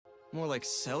More like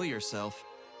sell yourself.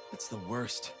 It's the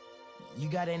worst. You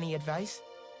got any advice?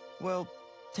 Well,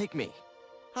 take me.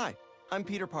 Hi, I'm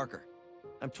Peter Parker.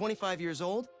 I'm 25 years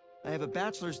old, I have a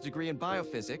bachelor's degree in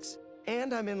biophysics,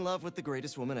 and I'm in love with the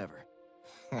greatest woman ever.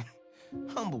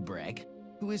 Humble brag.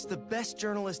 Who is the best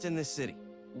journalist in this city.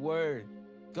 Word.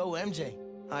 Go MJ.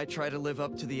 I try to live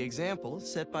up to the example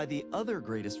set by the other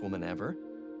greatest woman ever,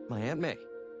 my Aunt May.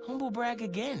 Humble brag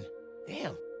again.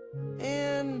 Damn.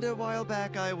 And a while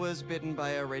back, I was bitten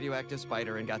by a radioactive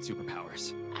spider and got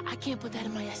superpowers. I can't put that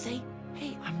in my essay.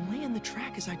 Hey, I'm laying the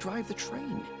track as I drive the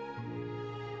train.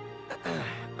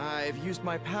 I've used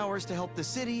my powers to help the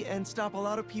city and stop a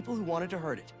lot of people who wanted to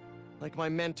hurt it. Like my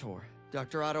mentor,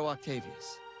 Dr. Otto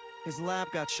Octavius. His lab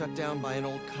got shut down by an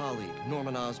old colleague,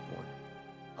 Norman Osborn.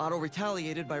 Otto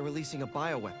retaliated by releasing a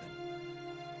bioweapon.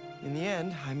 In the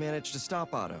end, I managed to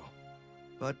stop Otto,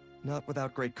 but not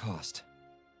without great cost.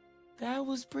 That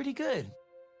was pretty good.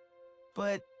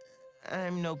 But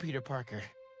I'm no Peter Parker.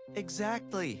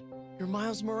 Exactly. You're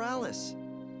Miles Morales.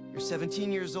 You're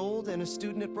 17 years old and a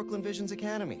student at Brooklyn Vision's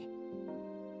Academy.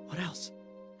 What else?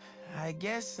 I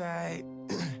guess I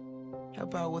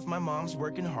help out with my mom's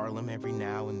work in Harlem every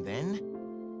now and then.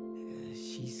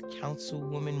 She's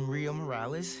Councilwoman Rio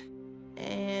Morales.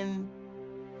 And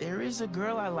there is a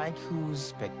girl I like who's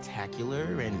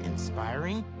spectacular and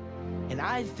inspiring, and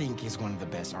I think is one of the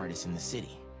best artists in the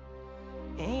city.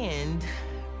 And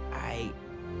I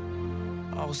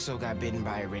also got bitten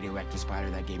by a radioactive spider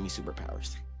that gave me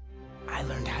superpowers. I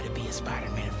learned how to be a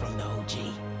Spider-Man from the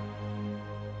OG.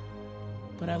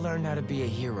 But I learned how to be a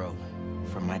hero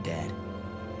from my dad.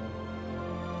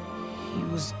 He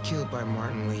was killed by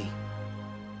Martin Lee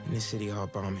in the City Hall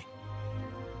bombing.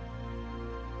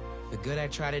 The good I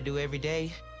try to do every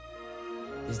day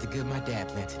is the good my dad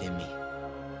planted in me.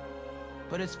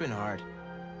 But it's been hard.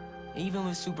 Even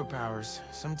with superpowers,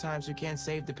 sometimes we can't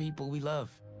save the people we love,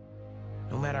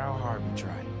 no matter how hard we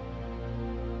try.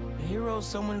 A hero's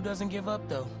someone who doesn't give up,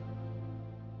 though.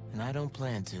 And I don't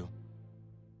plan to.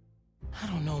 I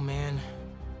don't know, man.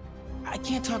 I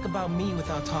can't talk about me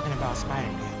without talking about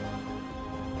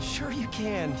Spider-Man. Sure you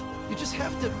can. You just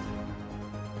have to...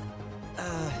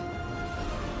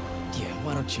 Yeah,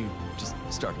 why don't you just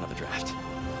start another draft?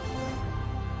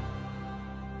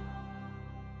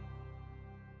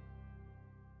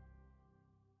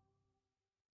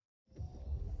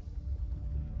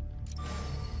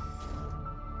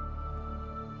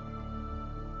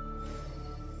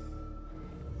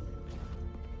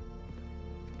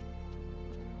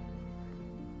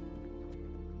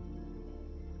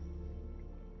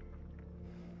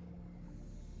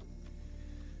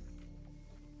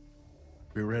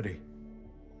 We're ready.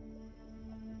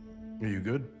 Are you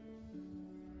good?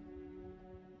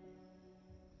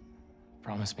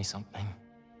 Promise me something.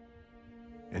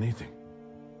 Anything.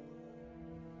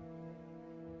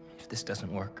 If this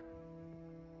doesn't work,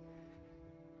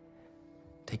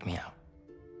 take me out.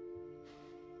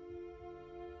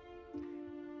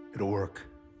 It'll work.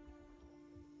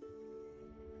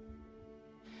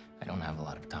 I don't have a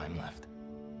lot of time left.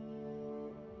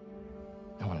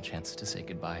 I want a chance to say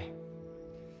goodbye.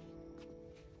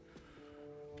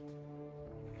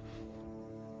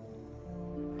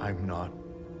 I'm not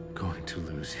going to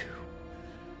lose you.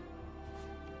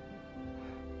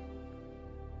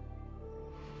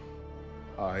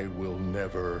 I will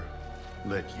never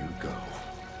let you go.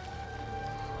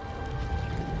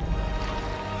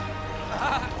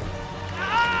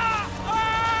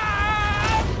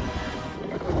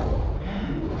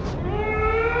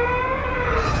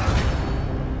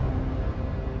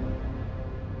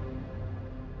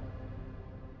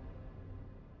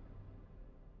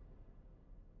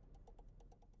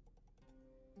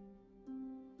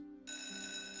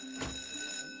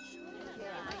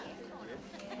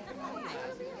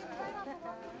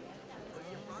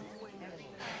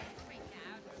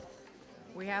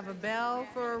 We have a bell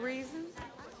for a reason.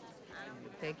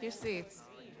 Take your seats.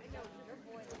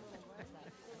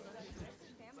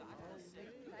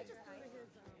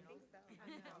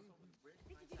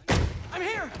 I'm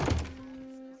here!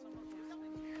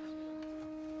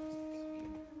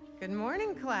 Good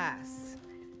morning, class.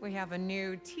 We have a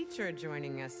new teacher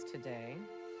joining us today.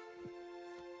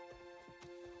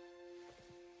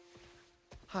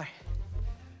 Hi.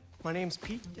 My name's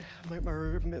Pete,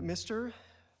 Mr.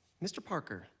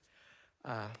 Parker.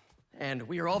 And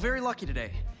we are all very lucky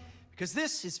today, because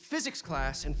this is physics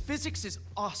class, and physics is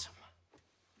awesome.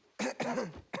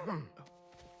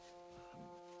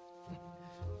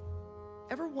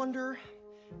 Ever wonder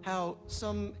how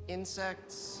some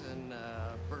insects and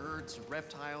birds,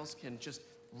 reptiles can just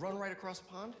run right across a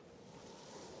pond?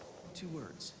 2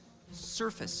 words,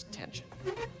 surface tension.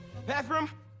 Bathroom?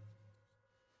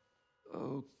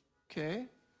 Okay.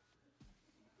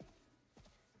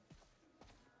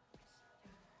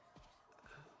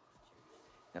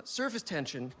 Now, surface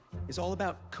tension is all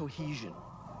about cohesion.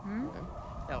 Okay?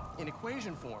 Now, in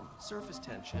equation form, surface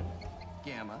tension,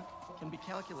 gamma, can be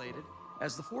calculated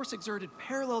as the force exerted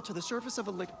parallel to the surface of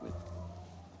a liquid,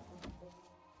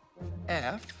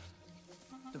 F,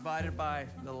 divided by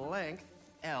the length,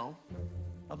 L,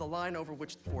 of the line over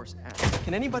which the force acts.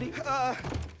 Can anybody...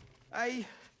 I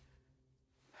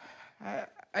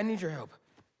need your help.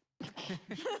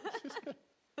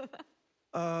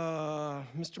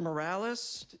 Mr.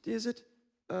 Morales, is it?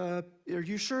 Are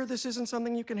you sure this isn't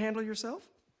something you can handle yourself?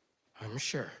 I'm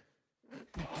sure.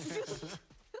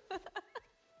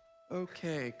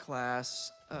 Okay,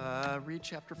 class. Read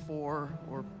chapter 4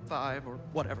 or 5 or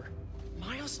whatever.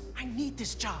 Miles, I need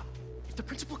this job. If the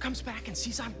principal comes back and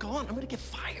sees I'm gone, I'm gonna get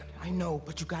fired. I know,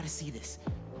 but you gotta see this.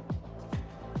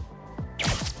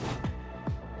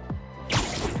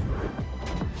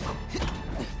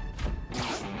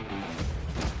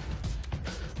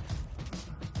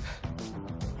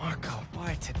 Marco,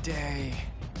 why today?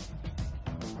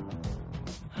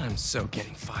 I'm so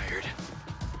getting fired.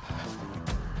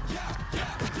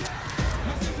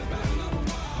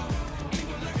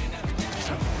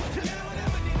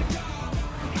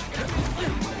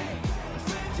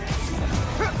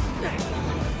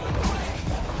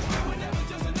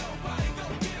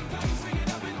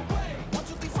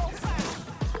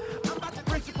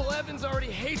 Principal Evans already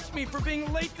hates me for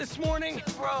being late this morning.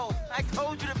 Bro, I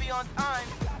told you to be on time.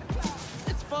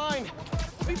 It's fine.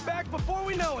 I'll be back before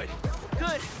we know it.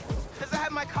 Good, because I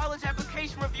have my college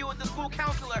application review with the school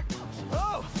counselor.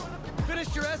 Oh,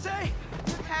 finished your essay?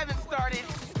 Haven't started.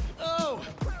 Oh,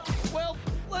 well,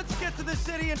 let's get to the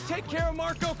city and take care of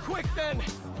Marco quick then.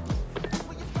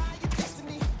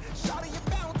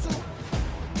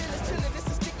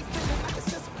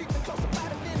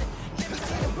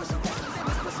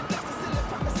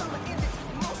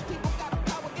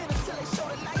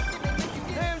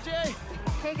 Hey, MJ.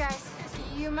 Hey guys,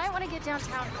 you might want to get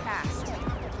downtown fast.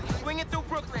 Swing it through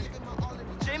Brooklyn.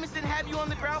 Jameson have you on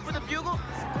the ground for the bugle?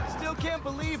 Still can't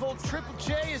believe old Triple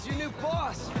J is your new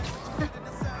boss.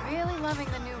 Really loving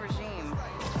the new regime.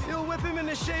 You'll whip him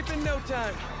into shape in no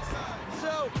time.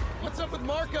 So, what's up with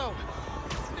Marco?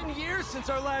 It's been years since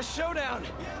our last showdown.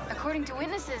 According to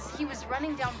witnesses, he was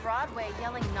running down Broadway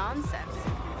yelling nonsense.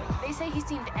 They say he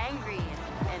seemed angry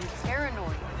and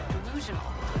paranoid, delusional.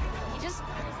 He just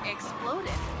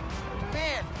exploded.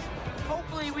 Man,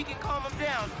 hopefully we can calm him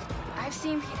down. I've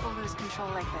seen people lose control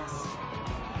like this.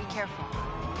 Be careful.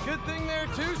 Good thing there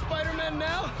are 2 Spider-Men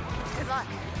now. Good luck.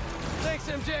 Thanks,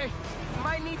 MJ.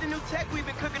 Might need the new tech we've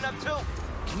been cooking up too.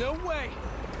 No way.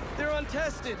 They're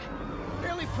untested.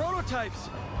 Barely prototypes.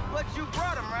 But you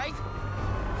brought him, right?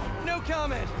 No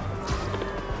comment.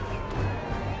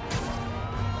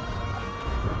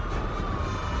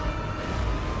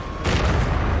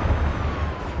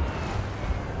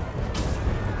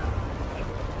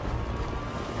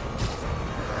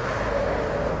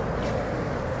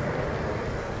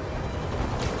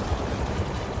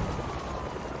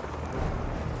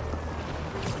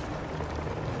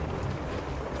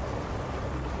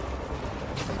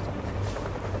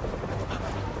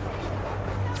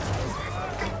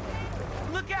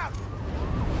 Look out!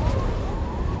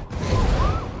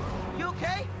 You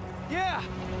okay? Yeah,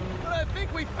 but I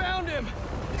think we found him.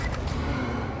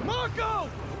 Marco!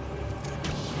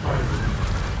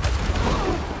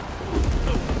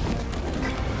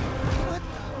 What?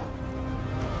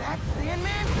 That's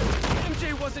Sandman?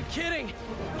 MJ wasn't kidding.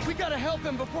 We gotta help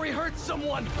him before he hurts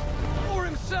someone. Or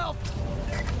himself.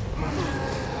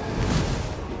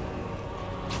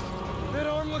 That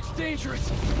arm looks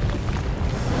dangerous.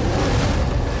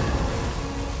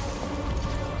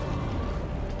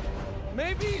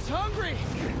 Maybe he's hungry.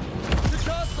 To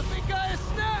toss the big guy a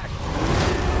snack.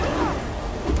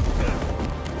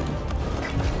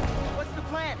 What's the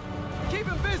plan? Keep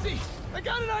him busy. I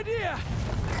got an idea.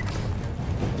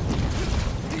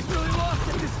 He's really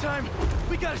lost it this time.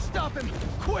 We gotta stop him.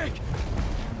 Quick.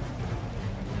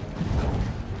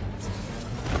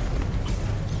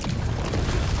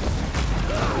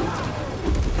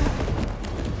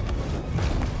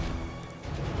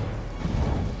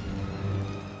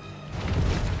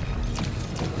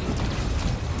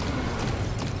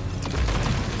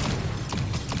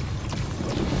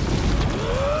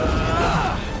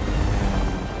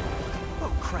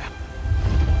 Oh, crap.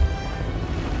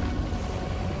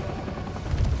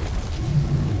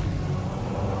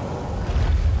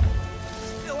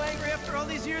 Still angry after all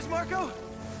these years, Marco?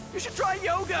 You should try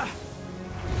yoga.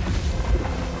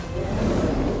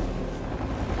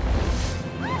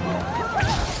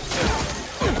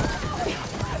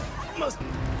 was...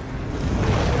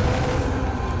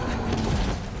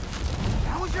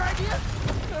 That was your idea?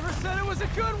 Never said it was a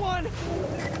good one!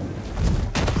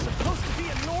 Supposed to be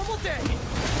a normal day.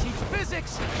 Teach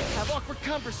physics, have awkward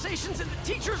conversations in the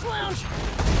teacher's lounge.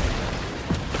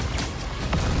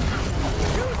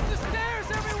 Use the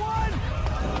stairs, everyone!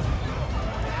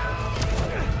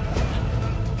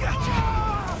 Gotcha!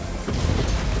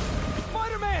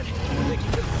 Spider-Man! Think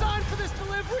you can sign for this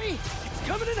delivery? It's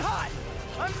coming in hot!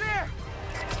 I'm there!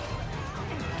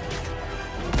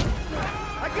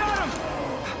 I got him!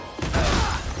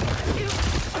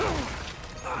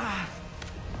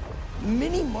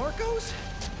 Mini Marcos?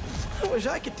 I wish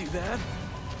I could do that.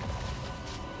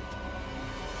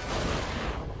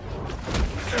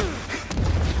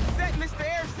 Set Mr.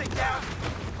 Airstick down,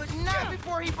 but not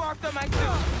before he barked on my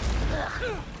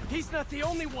suit. He's not the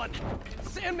only one.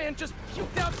 Sandman just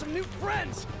puked out some new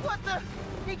friends. What the?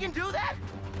 He can do that?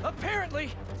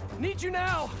 Apparently. Need you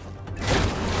now.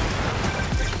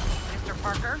 Mr.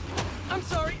 Parker, I'm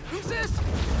sorry, who's this?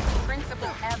 Principal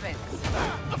Evans.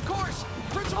 Of course,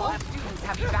 Principal All students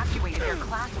have evacuated their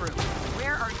classrooms.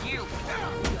 Where are you?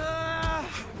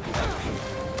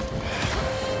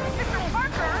 Mr.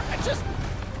 Parker! I just...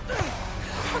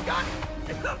 forgot...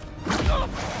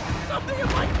 something in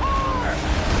my car!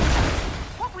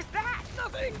 What was that?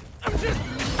 Nothing! I'm just...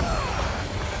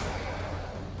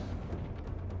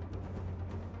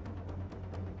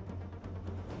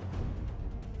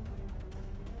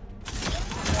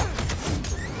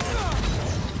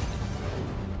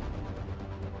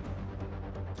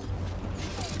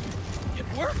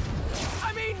 It worked?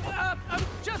 I mean, I'm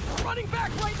just running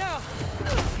back right now!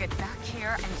 Get back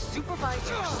here and supervise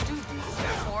your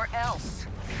students, or else.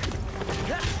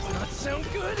 That does not sound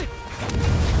good!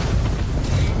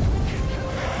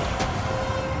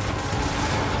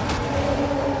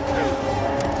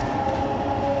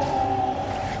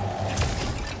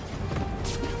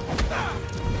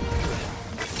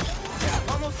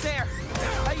 Almost there.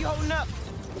 How you holding up?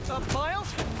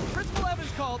 Miles? Principal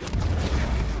Evans called.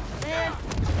 Man,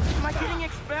 am I getting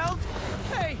expelled?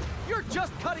 Hey, you're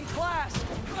just cutting class!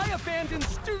 I abandoned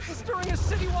students during a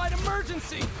citywide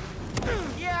emergency!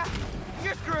 Yeah,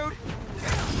 you're screwed.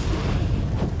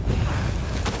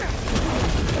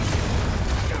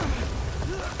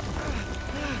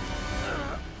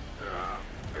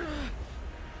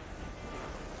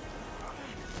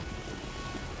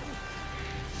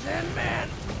 Sandman!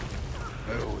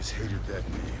 I always hated that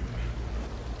name.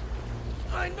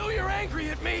 I know you're angry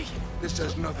at me! This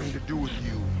has nothing to do with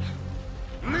you.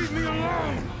 Leave me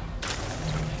alone!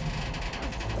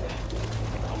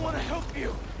 I want to help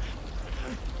you!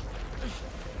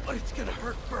 But it's gonna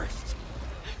hurt first.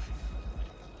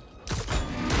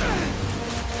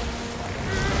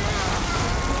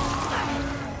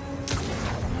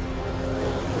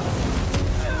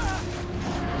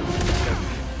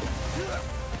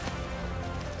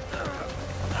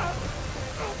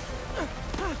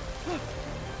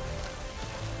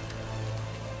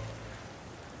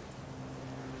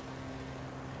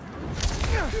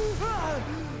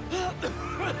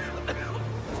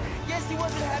 Guess he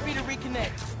wasn't happy to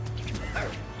reconnect.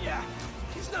 Yeah,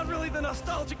 he's not really the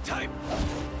nostalgic type.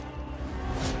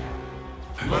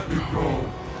 Let me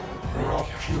go, or I'll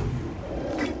kill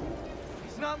you.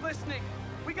 He's not listening.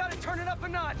 We gotta turn it up a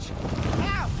notch.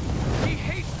 Ow! He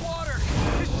hates water.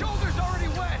 His shoulder's already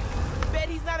wet. Bet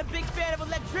he's not a big fan of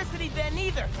electricity then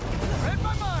either. Read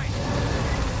my mind.